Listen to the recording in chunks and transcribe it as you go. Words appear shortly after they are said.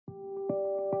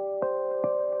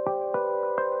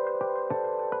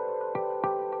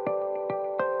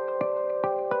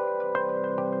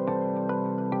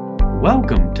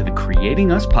Welcome to the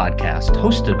Creating Us podcast,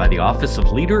 hosted by the Office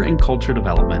of Leader and Culture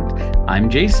Development. I'm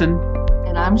Jason.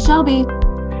 And I'm Shelby.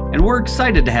 And we're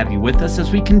excited to have you with us as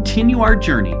we continue our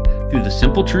journey through the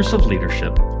simple truths of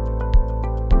leadership.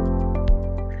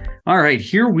 All right,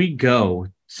 here we go.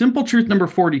 Simple truth number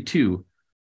 42.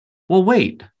 Well,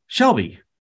 wait, Shelby,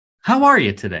 how are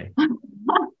you today?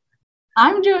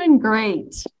 I'm doing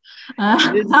great.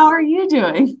 How are you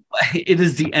doing? It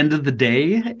is the end of the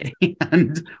day,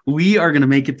 and we are going to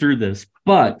make it through this.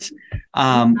 But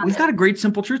we've got a great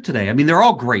simple truth today. I mean, they're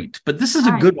all great, but this is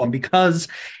a good one because,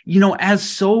 as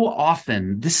so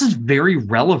often, this is very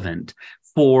relevant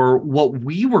for what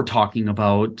we were talking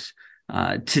about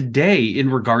today in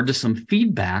regard to some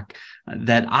feedback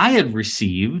that I had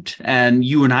received, and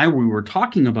you and we were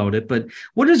talking about it. But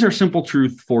what is our simple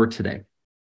truth for today?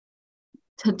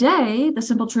 Today, the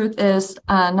simple truth is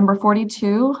number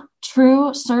 42,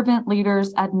 true servant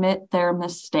leaders admit their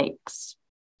mistakes.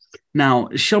 Now,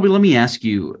 Shelby, let me ask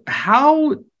you,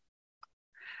 how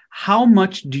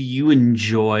much do you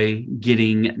enjoy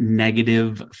getting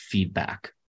negative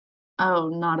feedback? Oh,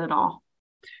 not at all.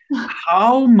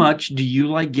 How much do you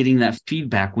like getting that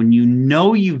feedback when you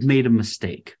know you've made a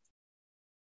mistake?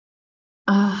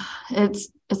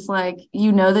 It's like,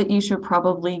 that you should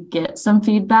probably get some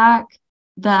feedback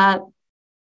that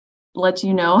lets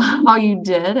you know how you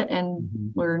did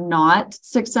and were not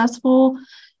successful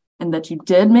and that you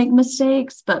did make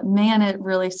mistakes. But man, it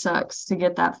really sucks to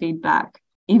get that feedback,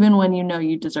 even when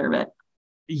you deserve it.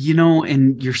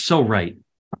 And you're so right.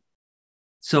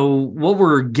 So what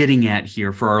we're getting at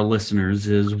here for our listeners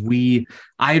is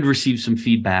I had received some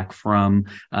feedback from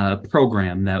a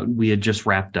program that we had just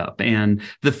wrapped up, and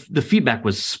the feedback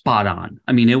was spot on.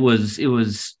 I mean, it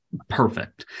was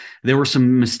perfect. There were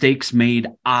some mistakes made.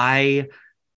 I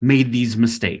made these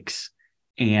mistakes,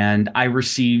 and I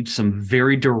received some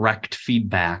very direct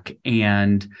feedback,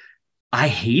 and I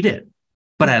hate it,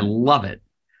 but I love it.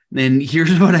 And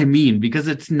here's what I mean, because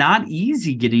it's not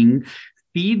easy getting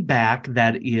feedback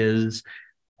that is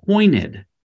pointed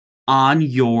on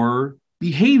your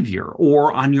behavior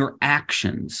or on your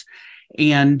actions.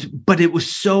 But it was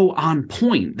so on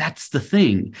point. That's the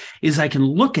thing, is I can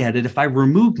look at it. If I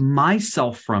remove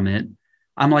myself from it,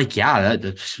 I'm like, yeah,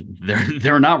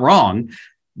 they're not wrong.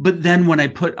 But then when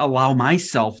I allow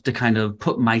myself to kind of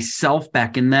put myself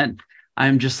back in that,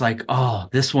 I'm just like, oh,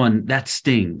 this one, that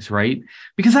stings, right?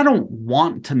 Because I don't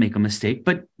want to make a mistake,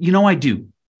 but I do.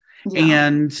 Yeah.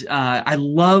 And I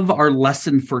love our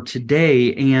lesson for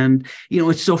today. And,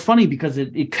 it's so funny because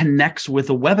it connects with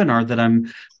a webinar that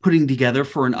I'm putting together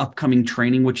for an upcoming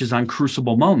training, which is on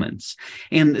crucible moments.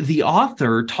 And the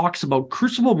author talks about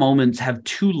crucible moments have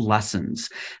two lessons.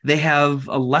 They have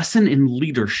a lesson in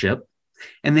leadership,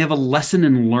 and they have a lesson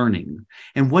in learning.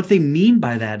 And what they mean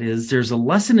by that is there's a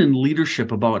lesson in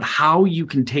leadership about how you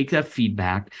can take that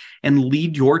feedback and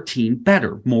lead your team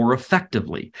better, more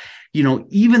effectively.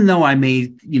 Even though I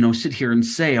may, sit here and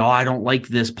say, oh, I don't like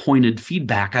this pointed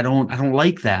feedback. I don't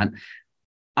like that.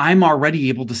 I'm already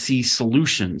able to see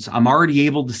solutions. I'm already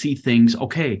able to see things.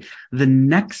 Okay, the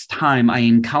next time I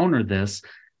encounter this,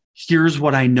 here's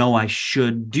what I know I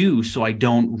should do so I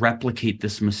don't replicate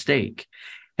this mistake.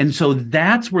 And so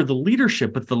that's where the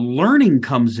leadership, but the learning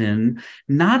comes in,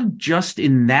 not just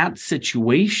in that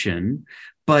situation,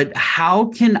 but how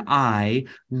can I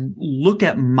look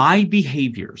at my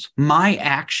behaviors, my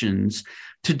actions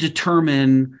to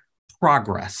determine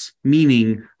progress?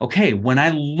 Meaning, okay, when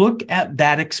I look at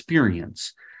that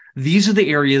experience, these are the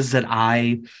areas that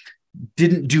I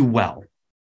didn't do well.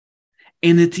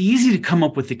 And it's easy to come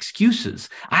up with excuses.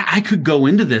 I could go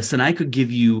into this and I could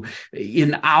give you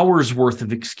an hour's worth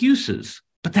of excuses,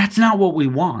 but that's not what we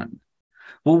want.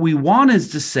 What we want is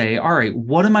to say, all right,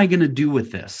 what am I going to do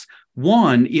with this?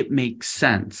 One, it makes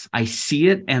sense. I see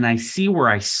it and I see where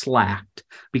I slacked,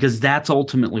 because that's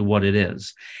ultimately what it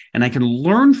is. And I can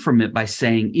learn from it by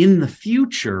saying, in the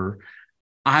future,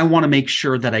 I want to make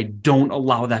sure that I don't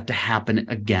allow that to happen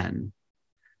again.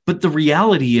 But the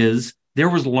reality is, there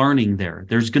was learning there.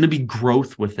 There's going to be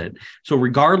growth with it. So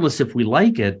regardless if we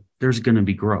like it, there's going to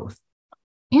be growth.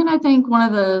 And I think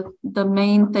one of the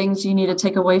main things you need to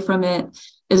take away from it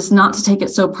is not to take it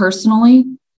so personally.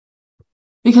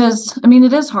 Because,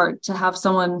 it is hard to have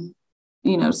someone,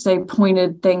 say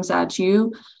pointed things at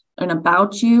you and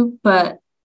about you, but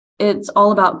it's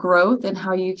all about growth and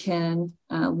how you can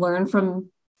learn from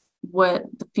what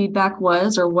the feedback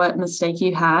was or what mistake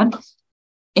you had.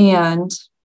 And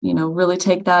really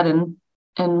take that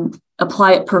and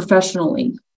apply it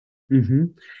professionally. Mm-hmm.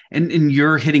 And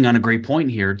you're hitting on a great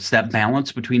point here. It's that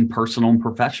balance between personal and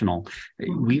professional.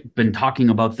 Mhm. We've been talking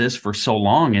about this for so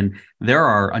long, and there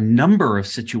are a number of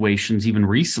situations, even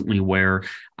recently, where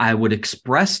I would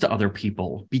express to other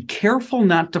people, be careful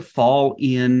not to fall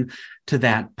in to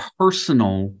that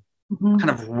personal kind Mhm.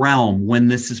 of realm when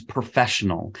this is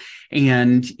professional.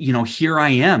 And, here I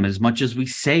am, as much as we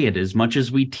say it, as much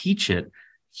as we teach it,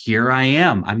 here I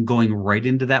am. I'm going right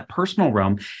into that personal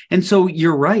realm. And so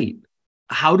you're right.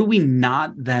 How do we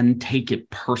not then take it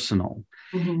personal?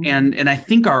 Mhm. And I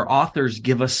think our authors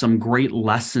give us some great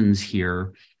lessons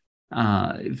here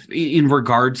in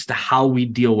regards to how we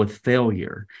deal with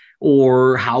failure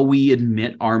or how we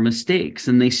admit our mistakes.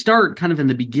 And they start kind of in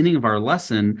the beginning of our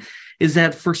lesson is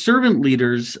that for servant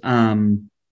leaders,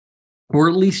 or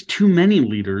at least too many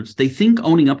leaders, they think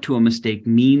owning up to a mistake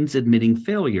means admitting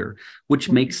failure,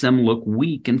 which makes them look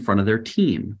weak in front of their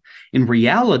team. In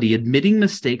reality, admitting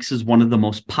mistakes is one of the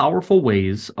most powerful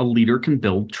ways a leader can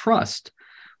build trust.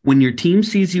 When your team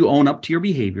sees you own up to your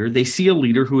behavior, they see a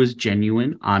leader who is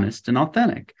genuine, honest, and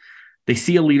authentic. They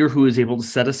see a leader who is able to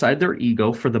set aside their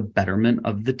ego for the betterment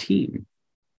of the team.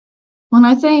 When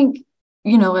I think,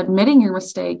 admitting your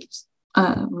mistakes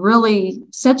really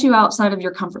sets you outside of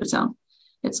your comfort zone.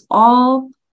 It's all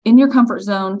in your comfort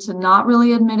zone to not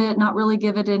really admit it, not really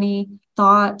give it any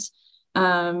thought,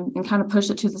 and kind of push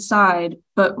it to the side,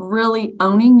 but really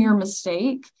owning your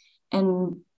mistake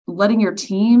and letting your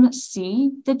team see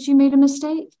that you made a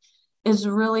mistake is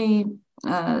really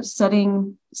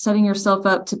setting yourself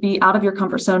up to be out of your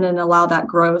comfort zone and allow that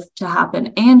growth to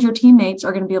happen. And your teammates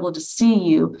are going to be able to see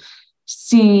you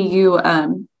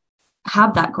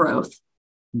have that growth.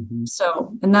 Mm-hmm.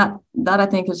 So, and that I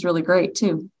think is really great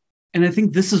too. And I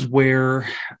think this is where,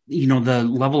 the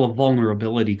level of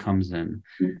vulnerability comes in.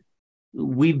 Mm-hmm.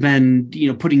 We've been,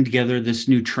 putting together this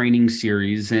new training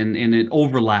series, and it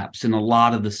overlaps in a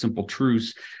lot of the simple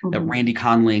truths that Randy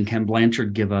Conley and Ken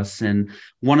Blanchard give us. And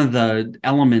one of the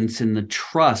elements in the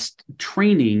trust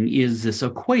training is this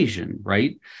equation,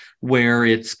 right? Where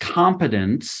it's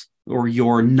competence or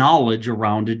your knowledge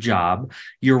around a job,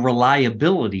 your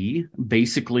reliability,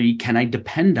 basically, can I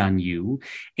depend on you?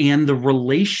 And the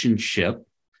relationship,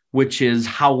 which is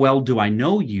how well do I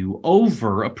know you,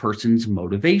 over a person's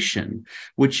motivation,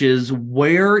 which is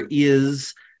where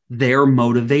is their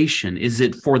motivation? Is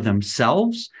it for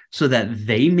themselves so that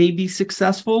they may be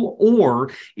successful,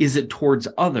 or is it towards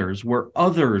others where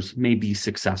others may be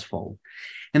successful?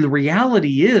 And the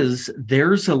reality is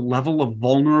there's a level of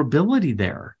vulnerability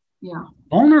there. Yeah.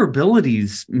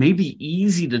 Vulnerabilities may be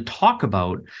easy to talk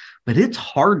about, but it's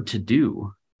hard to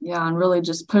do. Yeah. And really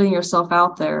just putting yourself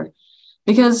out there,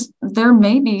 because there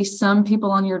may be some people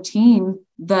on your team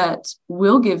that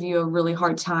will give you a really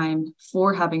hard time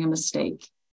for having a mistake.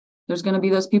 There's going to be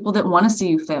those people that want to see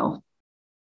you fail,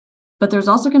 but there's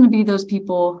also going to be those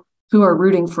people who are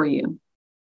rooting for you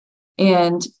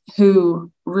and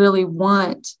who really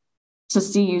want to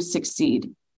see you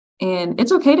succeed. And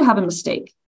it's okay to have a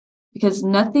mistake, because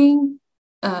nothing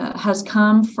has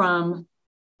come from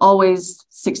always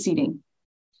succeeding.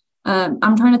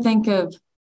 I'm trying to think of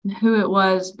who it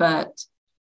was, but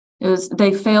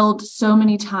they failed so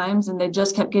many times and they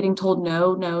just kept getting told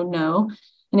no, no, no.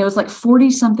 And it was like 40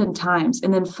 something times.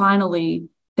 And then finally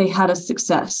they had a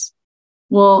success.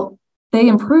 Well, they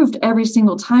improved every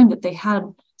single time that they had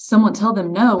someone tell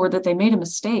them no, or that they made a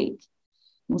mistake.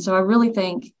 And so I really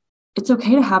think it's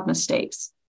okay to have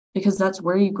mistakes, because that's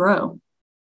where you grow.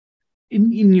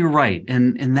 And you're right.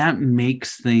 And that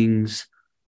makes things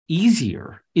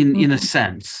easier in a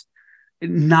sense.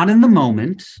 Not in the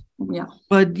moment, Yeah,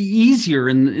 but easier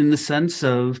in the sense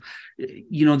of,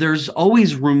 there's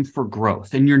always room for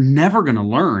growth, and you're never going to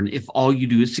learn if all you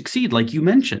do is succeed, like you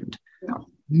mentioned. yeah.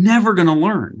 Never going to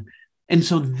learn. And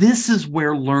so this is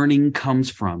where learning comes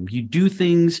from. You do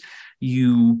things,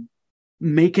 you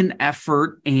make an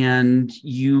effort, and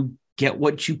you get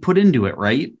what you put into it,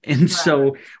 right? And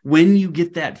so when you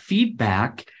get that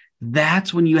feedback,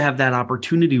 that's when you have that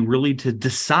opportunity really to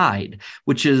decide,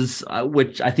 which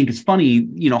I think is funny,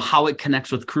 how it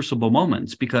connects with crucible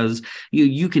moments, because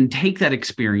you can take that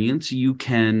experience, you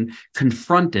can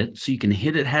confront it, so you can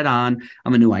hit it head on.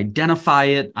 I'm going to identify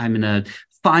it. I'm going to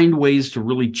find ways to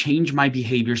really change my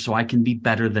behavior so I can be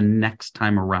better the next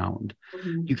time around.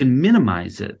 Mm-hmm. You can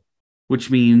minimize it, which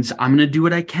means I'm going to do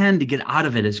what I can to get out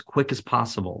of it as quick as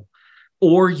possible.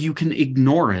 Or you can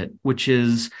ignore it, which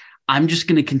is I'm just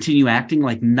going to continue acting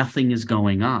like nothing is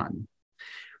going on.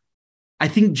 I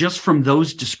think just from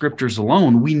those descriptors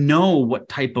alone, we know what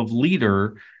type of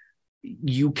leader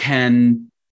you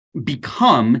can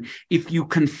become if you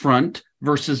confront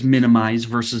versus minimize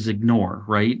versus ignore,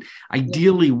 right?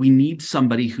 Ideally, we need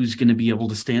somebody who's going to be able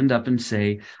to stand up and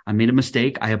say, I made a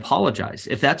mistake. I apologize.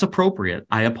 If that's appropriate,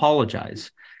 I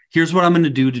apologize. Here's what I'm going to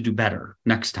do better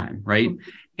next time, right?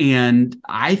 And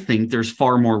I think there's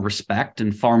far more respect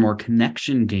and far more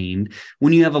connection gained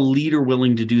when you have a leader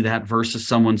willing to do that versus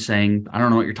someone saying, I don't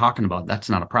know what you're talking about. That's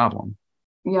not a problem.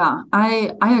 Yeah,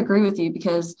 I agree with you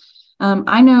because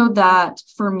I know that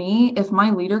for me, if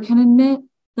my leader can admit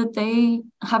that they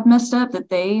have messed up, that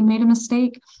they made a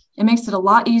mistake, it makes it a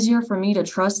lot easier for me to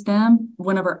trust them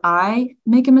whenever I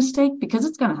make a mistake, because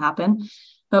it's going to happen.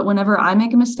 But whenever I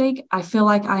make a mistake, I feel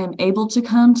like I am able to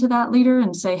come to that leader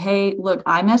and say, hey, look,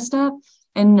 I messed up,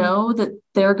 and know that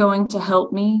they're going to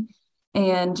help me.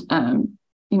 And,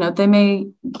 they may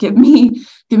give me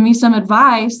some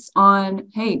advice on,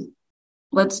 hey,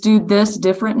 let's do this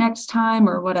different next time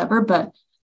or whatever. But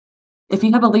if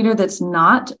you have a leader that's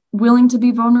not willing to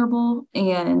be vulnerable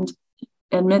and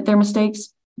admit their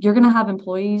mistakes, you're going to have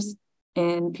employees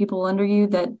and people under you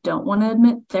that don't want to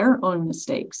admit their own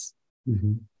mistakes.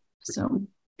 Mm-hmm. So,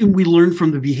 and we learn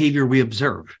from the behavior we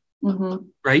observe,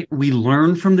 right? We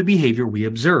learn from the behavior we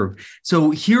observe.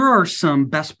 So here are some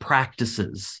best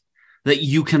practices that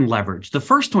you can leverage. The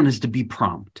first one is to be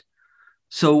prompt.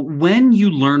 So when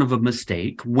you learn of a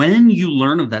mistake, when you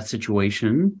learn of that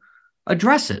situation,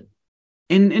 address it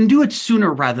and do it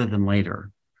sooner rather than later.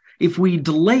 If we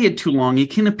delay it too long,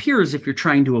 it can appear as if you're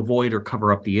trying to avoid or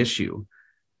cover up the issue.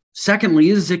 Secondly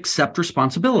is accept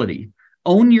responsibility.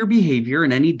 Own your behavior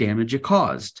and any damage it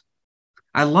caused.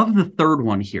 I love the third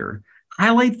one here.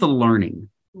 Highlight the learning.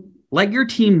 Let your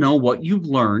team know what you've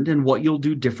learned and what you'll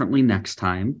do differently next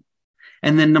time.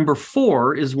 And then number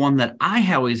 4 is one that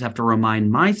I always have to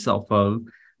remind myself of.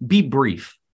 Be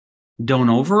brief. Don't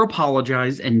over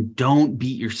apologize and don't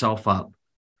beat yourself up.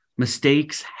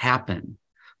 Mistakes happen.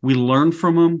 We learn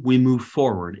from them. We move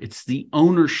forward. It's the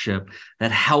ownership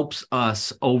that helps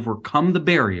us overcome the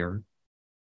barrier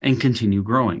and continue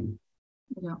growing.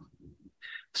 Yeah.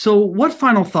 So what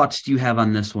final thoughts do you have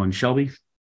on this one, Shelby?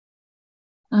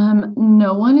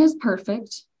 No one is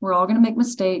perfect. We're all going to make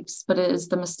mistakes, but it is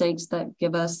the mistakes that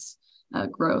give us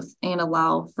growth and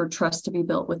allow for trust to be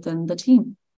built within the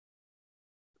team.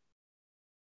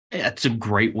 That's a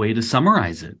great way to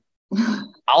summarize it.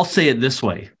 I'll say it this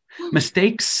way.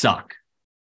 Mistakes suck.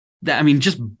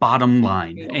 Just bottom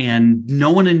line, and no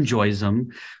one enjoys them,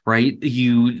 right?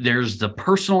 There's the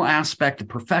personal aspect, the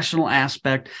professional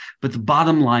aspect, but the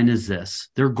bottom line is this: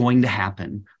 they're going to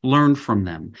happen. Learn from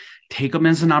them. Take them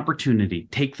as an opportunity.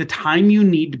 Take the time you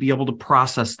need to be able to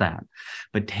process that,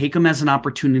 but take them as an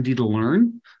opportunity to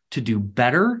learn, to do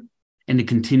better, and to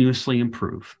continuously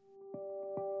improve.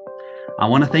 I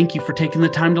want to thank you for taking the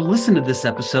time to listen to this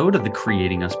episode of the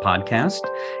Creating Us podcast.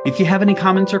 If you have any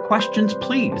comments or questions,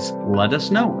 please let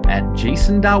us know at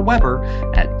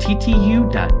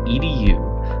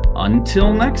jason.weber@ttu.edu.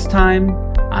 Until next time,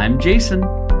 I'm Jason.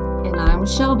 And I'm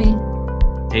Shelby.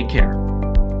 Take care.